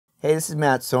Hey, this is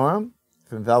Matt Sorum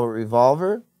from Velvet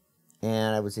Revolver,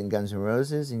 and I was in Guns N'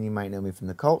 Roses, and you might know me from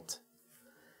The Cult.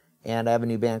 And I have a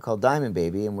new band called Diamond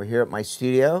Baby, and we're here at my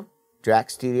studio, Drac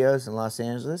Studios in Los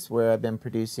Angeles, where I've been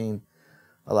producing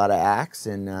a lot of acts,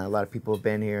 and a lot of people have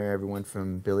been here, everyone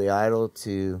from Billy Idol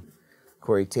to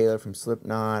Corey Taylor from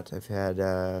Slipknot. I've had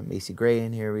Macy Gray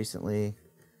in here recently,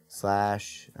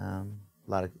 Slash, a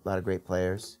lot of great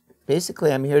players.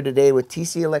 Basically, I'm here today with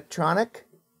TC Electronic,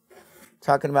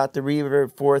 talking about the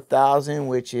Reverb 4000,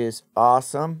 which is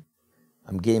awesome.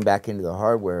 I'm getting back into the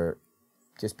hardware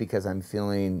just because I'm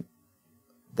feeling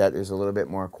that there's a little bit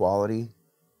more quality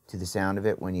to the sound of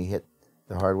it when you hit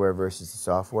the hardware versus the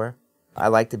software. I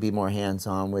like to be more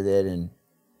hands-on with it and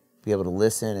be able to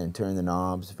listen and turn the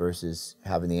knobs versus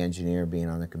having the engineer being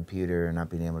on the computer and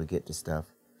not being able to get to stuff.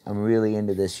 I'm really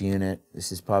into this unit.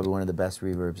 This is probably one of the best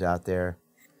reverbs out there,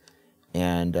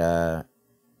 and I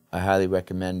highly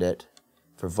recommend it.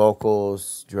 For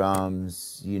vocals,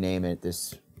 drums, you name it,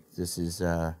 this is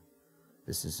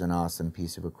an awesome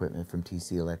piece of equipment from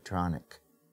TC Electronic.